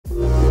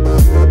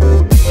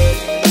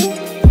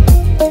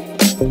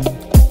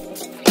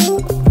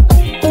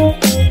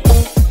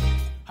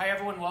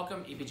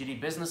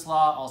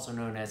Law, also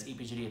known as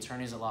EPGD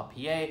Attorneys at Law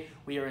PA.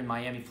 We are in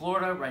Miami,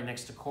 Florida, right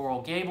next to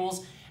Coral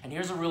Gables. And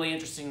here's a really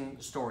interesting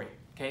story,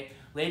 okay?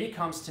 Lady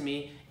comes to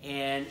me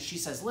and she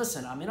says,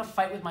 listen, I'm in a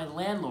fight with my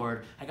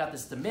landlord. I got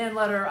this demand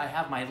letter. I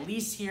have my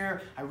lease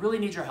here. I really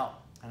need your help.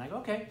 And I go,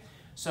 okay.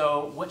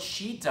 So what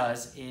she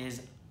does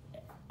is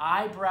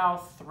eyebrow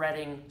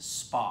threading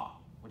spa,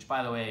 which,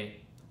 by the way,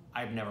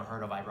 I've never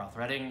heard of eyebrow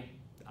threading.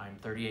 I'm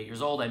 38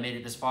 years old. I made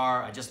it this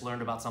far. I just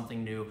learned about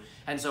something new.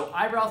 And so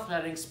eyebrow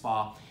threading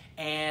spa.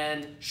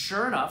 And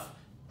sure enough,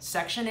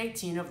 Section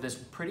 18 of this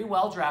pretty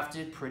well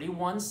drafted, pretty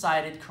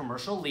one-sided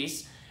commercial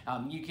lease.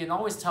 You can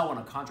always tell when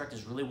a contract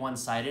is really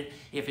one-sided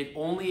if it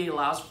only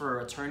allows for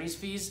attorney's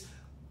fees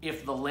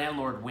if the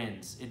landlord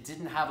wins. It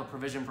didn't have a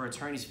provision for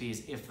attorney's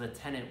fees if the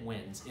tenant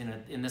wins,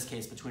 in this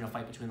case, between a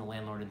fight between the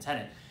landlord and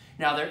tenant.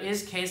 Now, there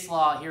is case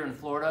law here in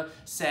Florida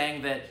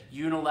saying that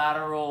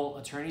unilateral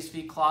attorney's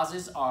fee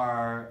clauses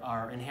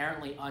are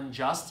inherently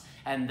unjust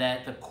and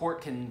that the court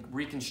can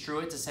reconstrue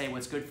it to say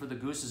what's good for the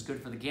goose is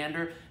good for the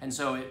gander. And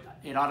so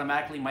it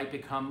automatically might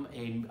become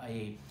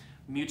a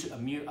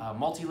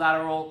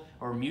multilateral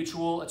or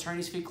mutual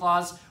attorney's fee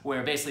clause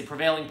where basically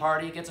prevailing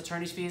party gets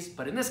attorney's fees.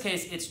 But in this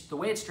case, the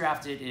way it's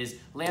drafted is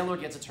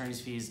landlord gets attorney's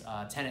fees,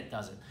 tenant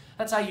doesn't.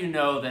 That's how you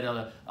know that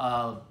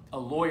a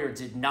lawyer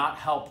did not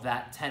help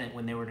that tenant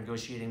when they were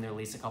negotiating their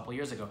lease a couple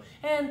years ago.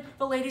 And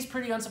the lady's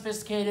pretty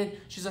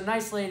unsophisticated. She's a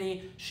nice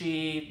lady.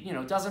 She,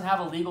 doesn't have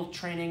a legal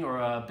training or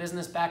a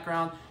business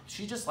background.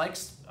 She just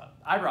likes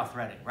eyebrow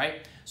threading,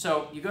 right?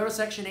 So you go to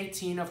Section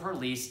 18 of her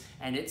lease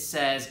and it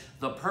says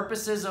the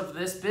purposes of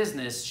this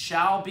business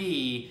shall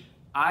be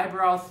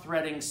eyebrow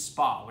threading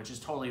spa, which is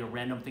totally a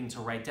random thing to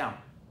write down.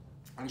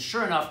 And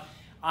sure enough,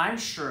 I'm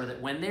sure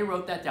that when they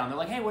wrote that down, they're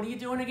like, hey, what are you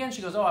doing again?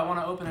 She goes, oh, I want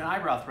to open an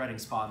eyebrow threading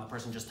spa. And the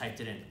person just typed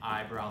it in,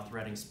 eyebrow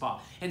threading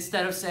spa.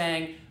 Instead of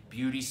saying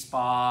beauty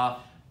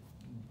spa,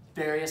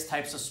 various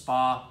types of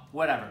spa,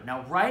 whatever.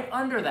 Now, right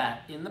under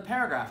that in the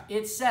paragraph,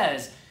 it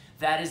says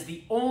that is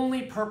the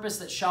only purpose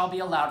that shall be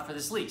allowed for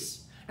this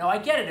lease. Now, I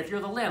get it if you're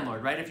the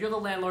landlord, right? If you're the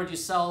landlord, you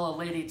sell a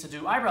lady to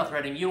do eyebrow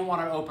threading, you don't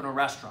want her to open a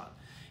restaurant.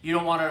 You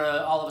don't want her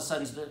to all of a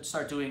sudden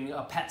start doing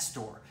a pet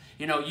store.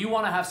 You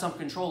want to have some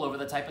control over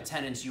the type of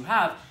tenants you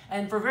have,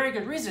 and for very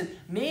good reason.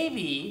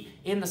 Maybe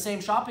in the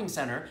same shopping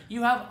center,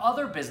 you have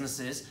other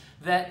businesses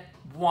that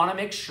want to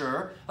make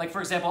sure, like for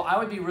example, I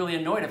would be really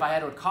annoyed if I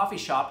had a coffee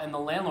shop and the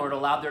landlord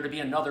allowed there to be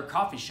another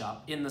coffee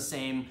shop in the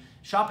same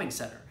shopping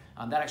center.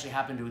 That actually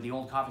happened to the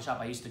old coffee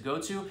shop I used to go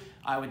to.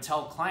 I would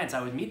tell clients,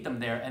 I would meet them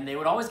there, and they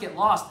would always get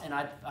lost, and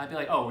I'd be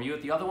like, oh, were you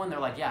at the other one? They're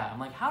like, yeah. I'm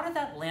like, how did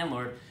that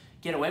landlord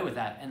get away with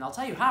that? And I'll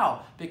tell you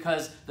how,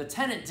 because the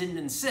tenant didn't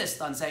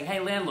insist on saying, hey,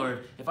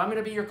 landlord, if I'm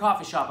going to be your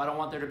coffee shop, I don't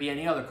want there to be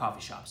any other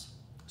coffee shops.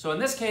 So in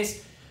this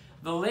case,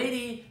 the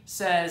lady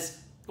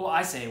says, well,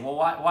 I say, well,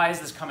 why is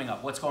this coming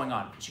up? What's going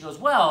on? She goes,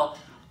 well,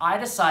 I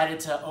decided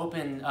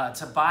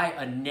to buy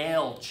a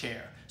nail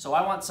chair. So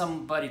I want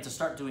somebody to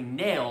start doing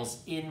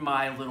nails in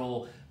my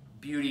little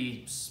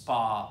beauty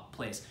spa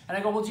place. And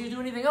I go, well, do you do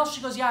anything else?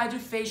 She goes, yeah, I do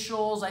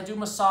facials, I do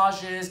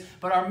massages,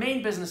 but our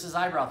main business is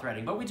eyebrow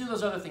threading, but we do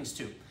those other things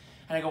too.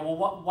 And I go,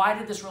 well, why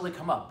did this really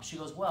come up? She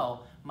goes,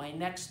 well, my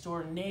next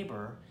door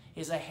neighbor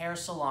is a hair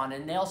salon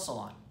and nail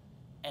salon.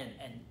 And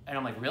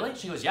I'm like, really?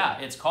 She goes, yeah,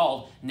 it's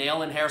called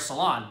Nail and Hair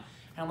Salon.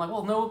 And I'm like,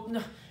 well,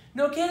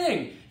 no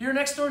kidding. Your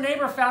next door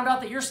neighbor found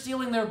out that you're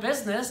stealing their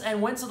business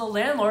and went to the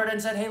landlord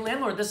and said, hey,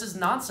 landlord, this is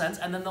nonsense.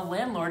 And then the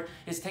landlord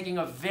is taking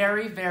a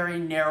very, very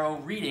narrow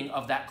reading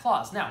of that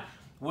clause. Now,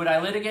 would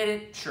I litigate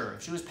it? Sure.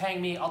 If she was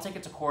paying me, I'll take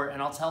it to court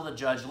and I'll tell the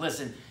judge,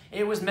 listen,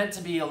 it was meant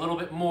to be a little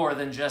bit more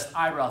than just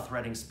eyebrow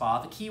threading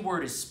spa. The key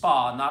word is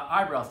spa, not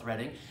eyebrow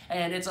threading.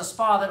 And it's a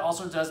spa that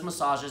also does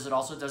massages, it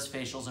also does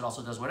facials, it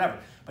also does whatever.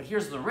 But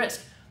here's the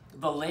risk.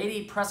 The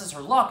lady presses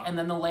her luck and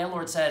then the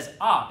landlord says,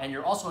 and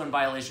you're also in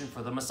violation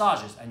for the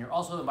massages and you're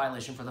also in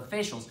violation for the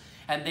facials.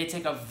 And they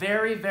take a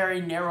very,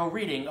 very narrow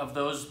reading of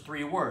those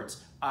three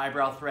words,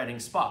 eyebrow threading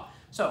spa.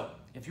 So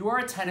if you are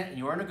a tenant and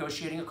you are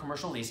negotiating a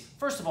commercial lease,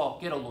 first of all,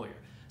 get a lawyer.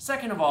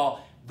 Second of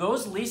all,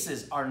 those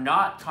leases are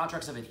not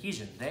contracts of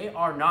adhesion. They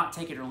are not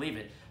take it or leave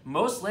it.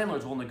 Most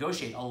landlords will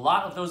negotiate a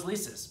lot of those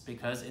leases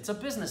because it's a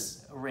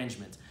business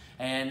arrangement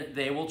and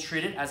they will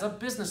treat it as a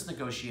business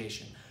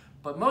negotiation.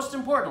 But most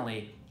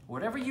importantly,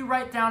 whatever you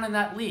write down in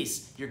that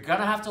lease, you're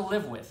gonna have to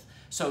live with.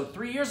 So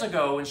 3 years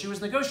ago when she was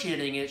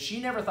negotiating it,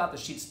 she never thought that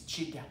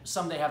she'd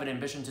someday have an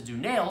ambition to do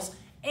nails,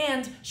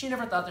 and she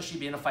never thought that she'd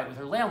be in a fight with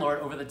her landlord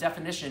over the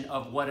definition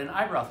of what an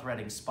eyebrow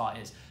threading spa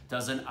is.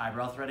 Does an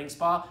eyebrow threading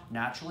spa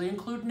naturally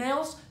include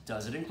nails?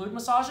 Does it include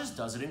massages?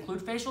 Does it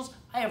include facials?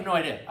 I have no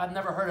idea. I've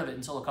never heard of it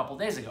until a couple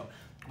days ago.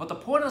 But the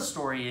point of the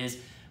story is,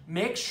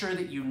 make sure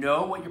that you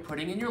know what you're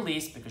putting in your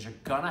lease because you're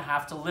gonna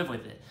have to live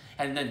with it.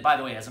 And then, by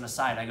the way, as an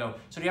aside, I go,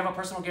 so do you have a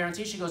personal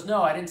guarantee? She goes,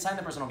 no, I didn't sign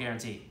the personal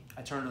guarantee.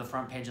 I turned to the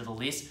front page of the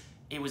lease.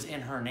 It was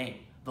in her name.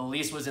 The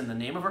lease was in the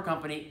name of her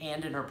company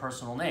and in her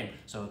personal name.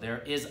 So there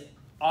is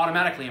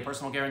automatically a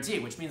personal guarantee,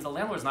 which means the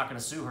landlord's not going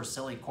to sue her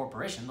silly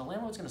corporation. The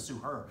landlord's going to sue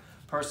her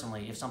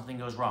personally if something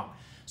goes wrong.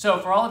 So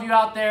for all of you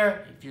out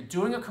there, if you're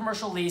doing a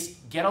commercial lease,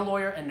 get a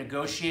lawyer and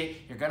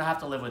negotiate. You're going to have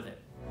to live with it.